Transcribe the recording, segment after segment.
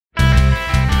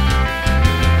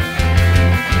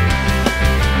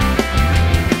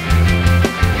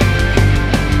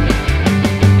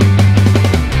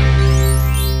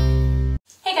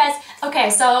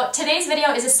so today's video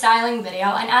is a styling video,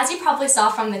 and as you probably saw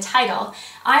from the title,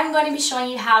 I'm going to be showing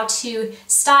you how to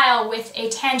style with a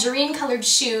tangerine colored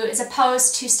shoe as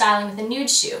opposed to styling with a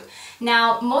nude shoe.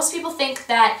 Now, most people think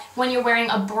that when you're wearing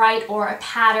a bright or a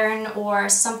pattern or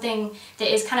something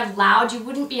that is kind of loud, you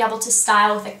wouldn't be able to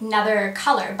style with another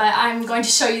color, but I'm going to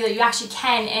show you that you actually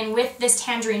can, and with this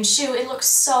tangerine shoe, it looks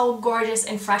so gorgeous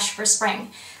and fresh for spring.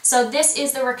 So this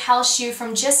is the Raquel shoe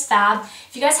from JustFab.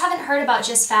 If you guys haven't heard about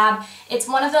JustFab, it's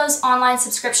one of those online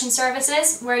subscription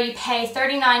services where you pay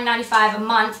 $39.95 a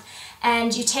month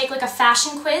and you take like a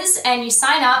fashion quiz and you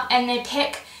sign up and they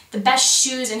pick the best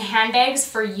shoes and handbags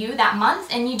for you that month,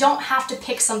 and you don't have to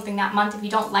pick something that month if you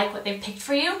don't like what they've picked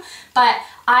for you. But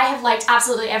I have liked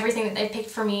absolutely everything that they've picked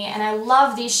for me, and I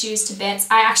love these shoes to bits.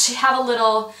 I actually have a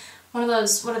little, one of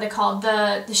those, what are they called?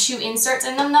 The shoe inserts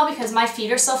in them though, because my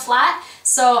feet are so flat.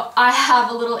 So I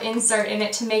have a little insert in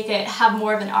it to make it have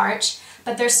more of an arch.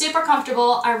 But they're super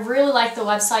comfortable. I really like the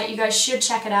website. You guys should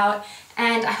check it out.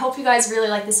 And I hope you guys really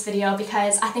like this video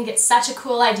because I think it's such a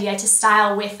cool idea to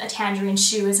style with a tangerine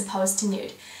shoe as opposed to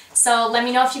nude. So let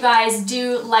me know if you guys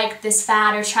do like this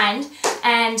fad or trend,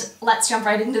 and let's jump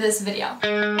right into this video.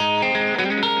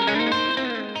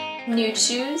 Nude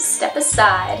shoes, step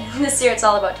aside. This year it's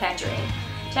all about tangerine.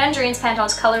 Tangerine's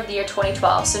Pantone's color of the year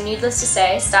 2012, so needless to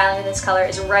say, styling in this color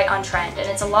is right on trend, and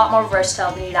it's a lot more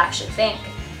versatile than you'd actually think.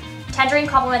 Tangerine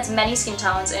complements many skin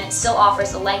tones, and it still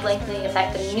offers the leg lengthening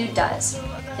effect that Nude does.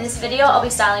 In this video, I'll be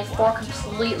styling 4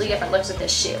 completely different looks with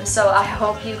this shoe, so I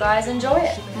hope you guys enjoy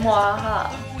it.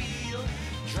 Mwahaha.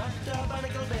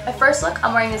 My first look,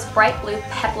 I'm wearing this bright blue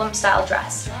peplum style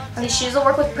dress. And these shoes will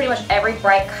work with pretty much every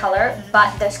bright color,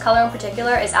 but this color in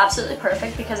particular is absolutely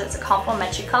perfect because it's a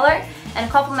complementary color. And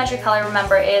a complementary color,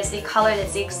 remember, is the color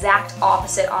that's the exact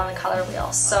opposite on the color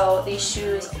wheel. So these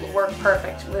shoes work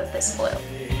perfect with this blue.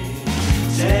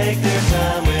 Take their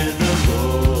time with the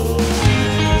boy.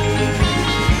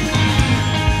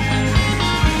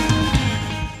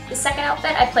 The second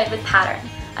outfit, I played with pattern.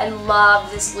 I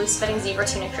love this loose-fitting zebra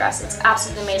tunic dress. It's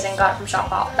absolutely amazing. Got it from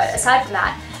Shopaholic. But aside from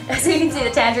that, as you can see, the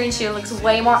tangerine shoe looks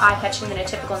way more eye-catching than a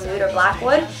typical nude or black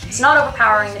would. It's not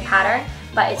overpowering the pattern,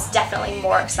 but it's definitely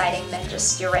more exciting than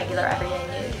just your regular everyday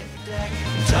nude.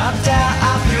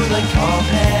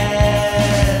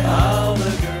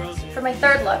 For my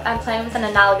third look, I'm playing with an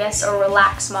analogous or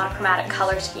relaxed monochromatic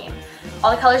color scheme.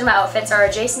 All the colors in my outfits are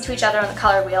adjacent to each other on the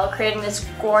color wheel, creating this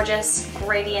gorgeous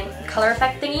gradient color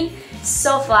effect thingy. It's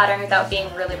so flattering without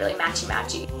being really, really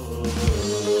matchy-matchy.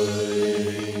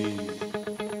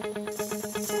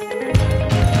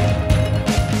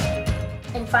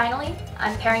 And finally,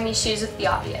 I'm pairing these shoes with the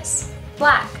obvious.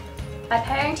 Black. By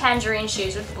pairing tangerine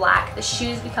shoes with black, the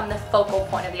shoes become the focal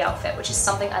point of the outfit, which is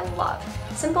something I love.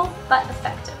 Simple, but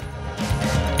effective.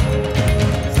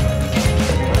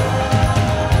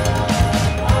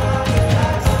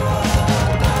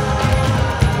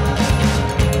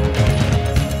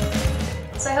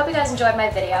 So I hope you guys enjoyed my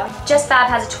video. JustFab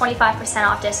has a 25%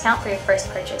 off discount for your first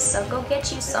purchase, so go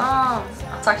get you some.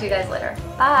 I'll talk to you guys later.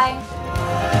 Bye!